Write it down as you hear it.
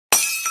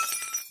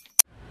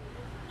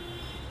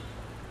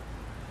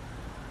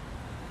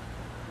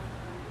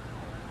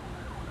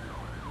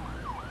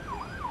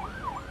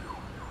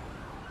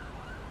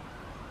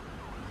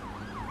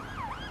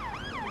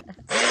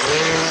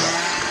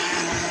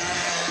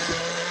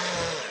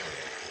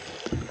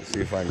See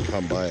if I can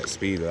come by at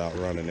speed without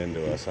running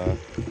into us, huh?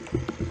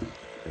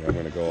 And I'm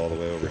gonna go all the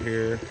way over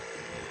here.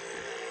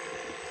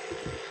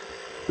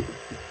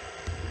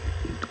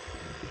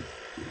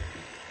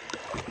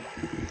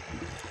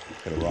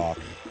 Hit a rock.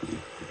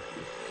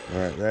 All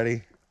right,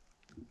 ready?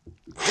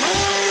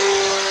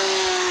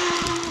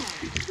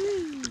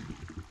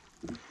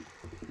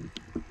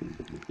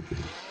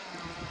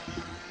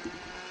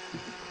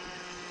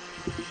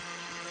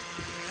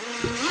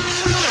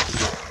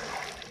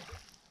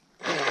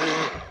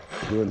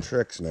 Doing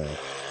tricks now.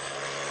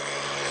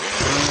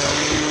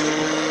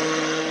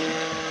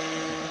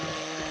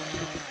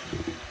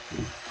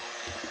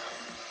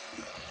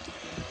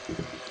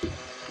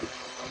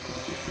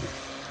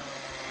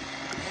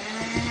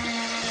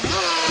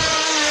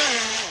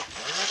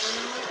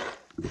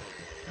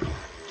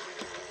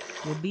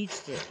 You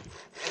beached it.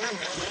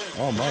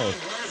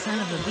 Almost. Son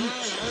of a beach.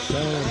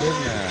 Son of a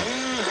business.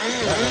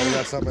 Uh-oh, we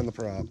got something in the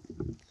prop.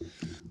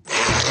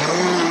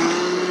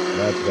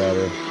 That's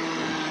better.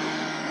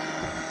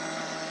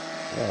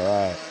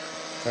 Alright.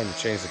 Time to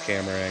change the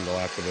camera angle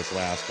after this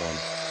last one.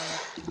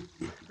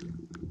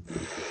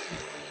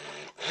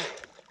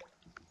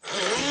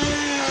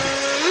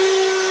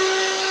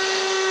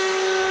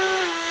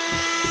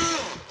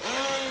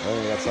 Oh,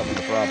 we got something in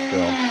the prop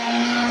still.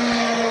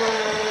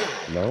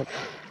 Nope.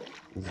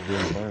 This is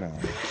doing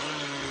burnout.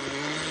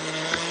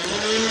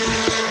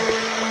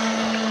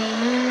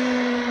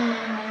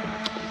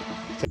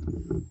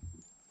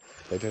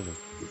 Pay attention.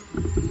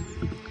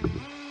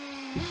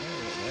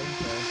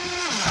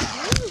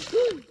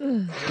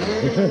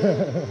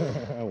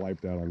 I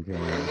wiped out on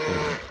camera.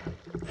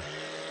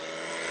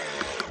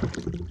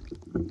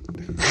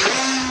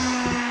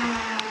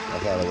 I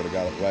thought I would have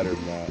got it wetter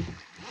than that.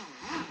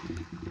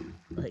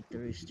 Like the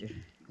rooster.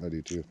 I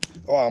do too.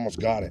 Oh, I almost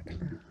got it.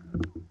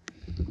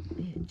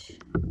 Bitch.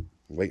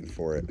 Waiting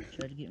for it.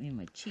 Tried to get me in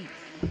my cheek.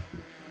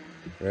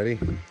 Ready?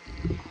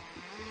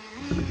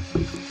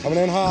 Coming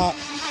in hot.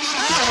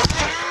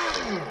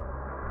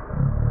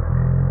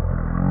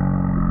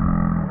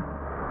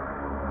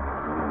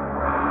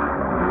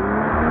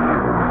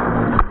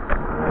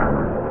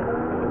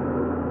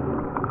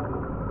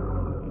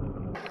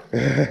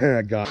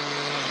 I got it.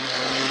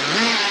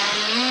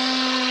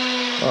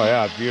 Oh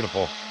yeah, it's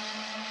beautiful.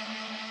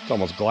 It's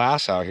almost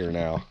glass out here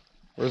now.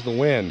 Where's the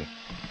wind?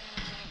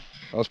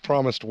 I was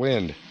promised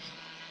wind.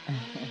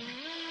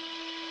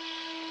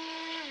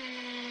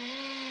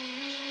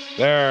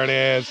 There it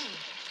is.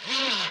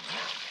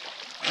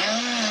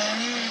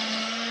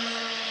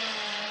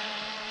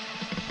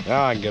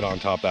 Now I can get on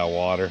top of that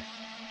water.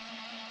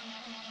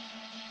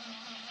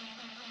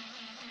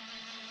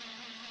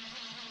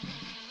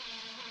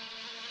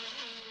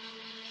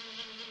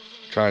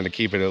 Trying to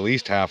keep it at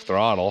least half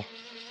throttle.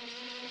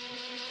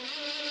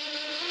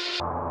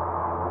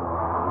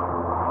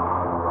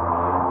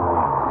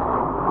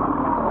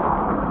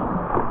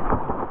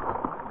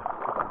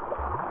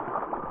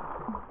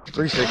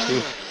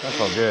 $360. That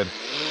felt good.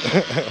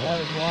 That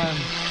was warm.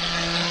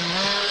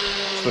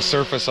 It's the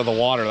surface of the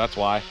water, that's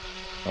why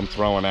I'm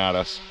throwing at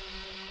us.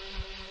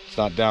 It's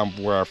not down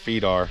where our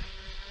feet are.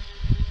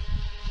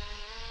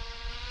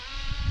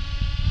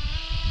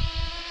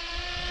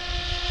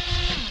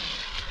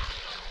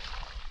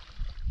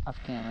 Off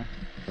camera.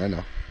 I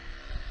know.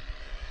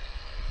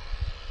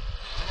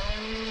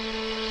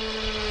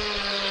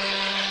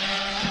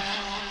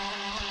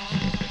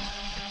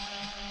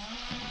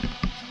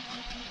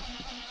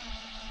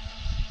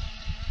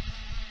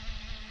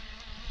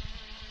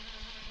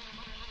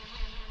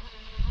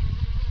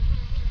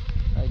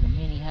 Like a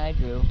mini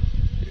hydro.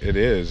 It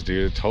is,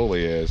 dude. It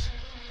totally is.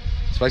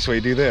 Especially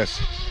when you do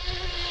this.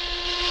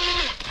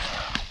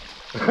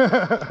 Off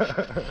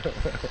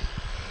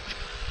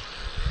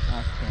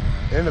camera.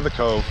 Into the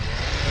cove.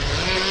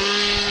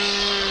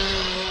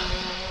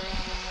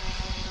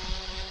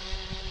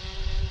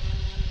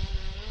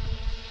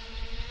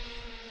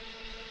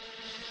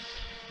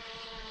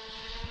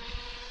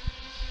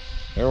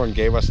 Everyone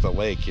gave us the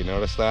lake. You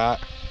notice that?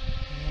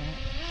 Yeah.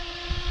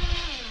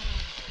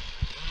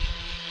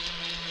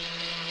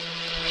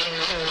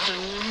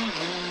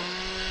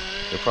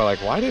 They're probably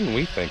like, why didn't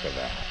we think of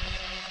that?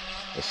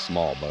 A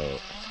small boat.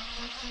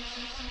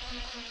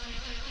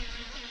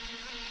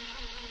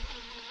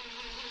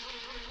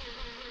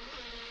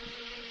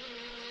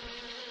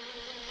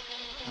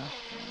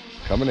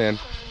 Coming in.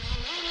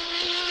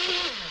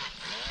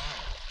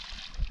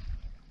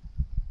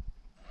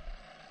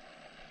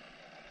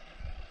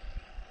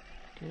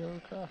 Good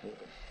old coffee.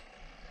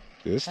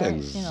 Dude, this I haven't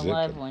thing's seen a zipping.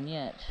 live one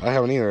yet. I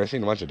haven't either. I've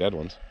seen a bunch of dead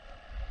ones.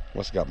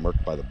 Must have got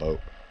murked by the boat.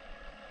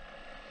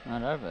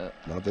 Not our boat.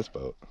 Not this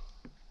boat.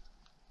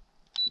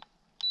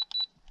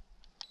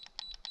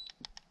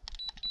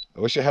 I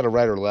wish it had a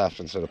right or left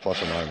instead of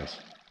plus or minus.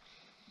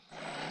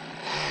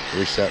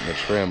 Resetting the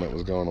trim, it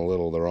was going a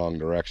little the wrong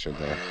direction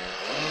there.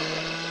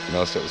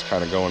 Noticed it was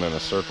kind of going in a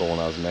circle when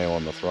I was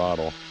nailing the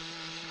throttle.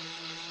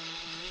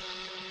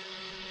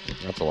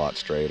 That's a lot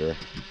straighter.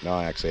 Now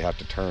I actually have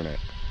to turn it.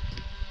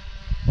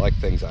 I like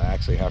things I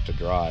actually have to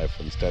drive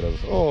instead of,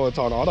 oh, it's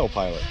on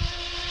autopilot.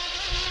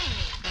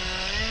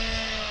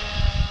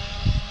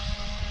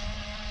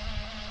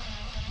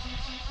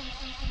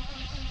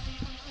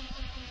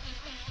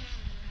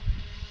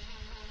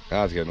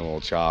 Now it's getting a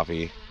little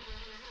choppy.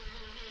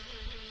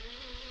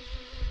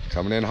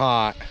 Coming in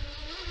hot.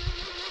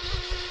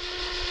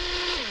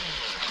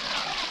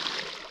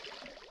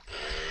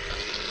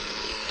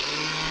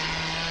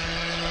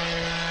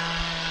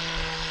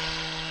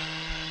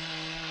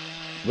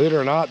 Believe it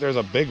or not, there's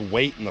a big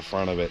weight in the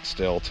front of it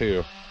still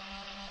too.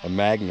 A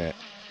magnet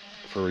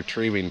for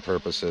retrieving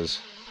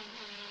purposes.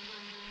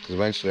 Because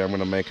eventually I'm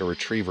going to make a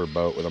retriever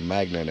boat with a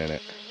magnet in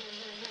it.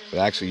 But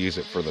actually use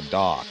it for the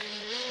dock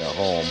at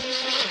home.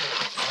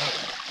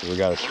 So we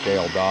got a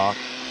scale dock.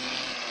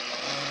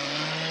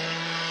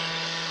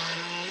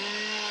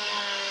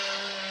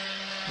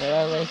 But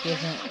our lake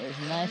isn't as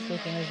nice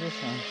looking as this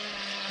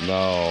one.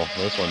 No,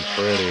 this one's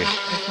pretty.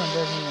 This one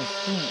doesn't even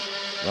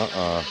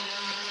sink.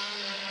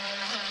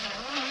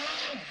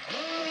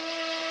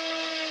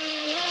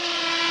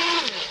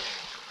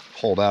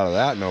 Pulled out of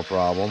that, no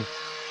problem.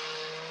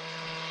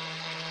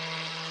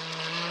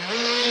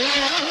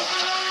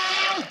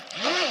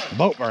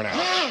 Boat burnout.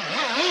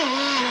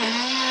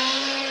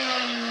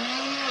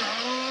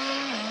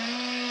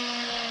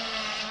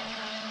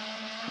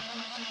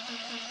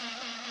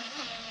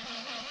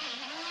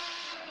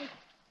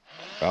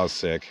 That was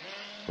sick.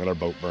 Let our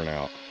boat burn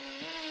out.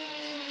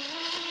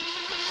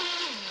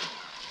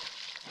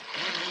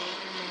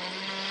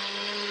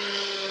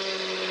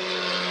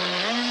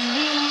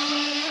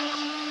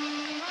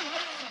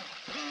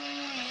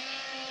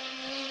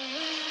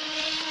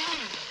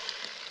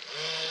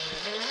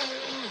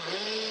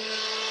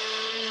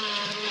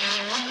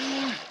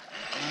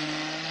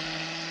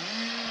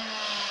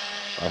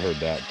 I heard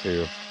that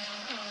too.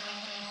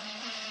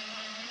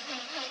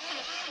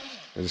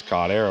 I just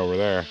caught air over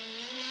there.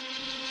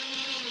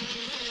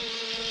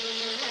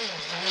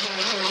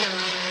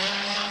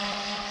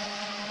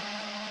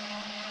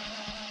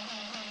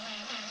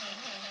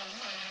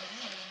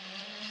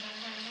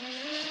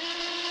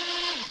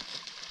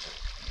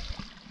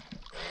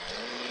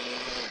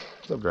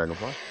 What's up,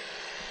 Dragonfly?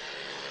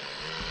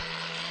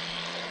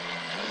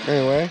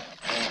 Anyway,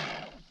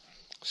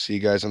 see you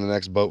guys in the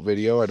next boat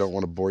video. I don't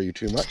want to bore you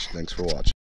too much. Thanks for watching.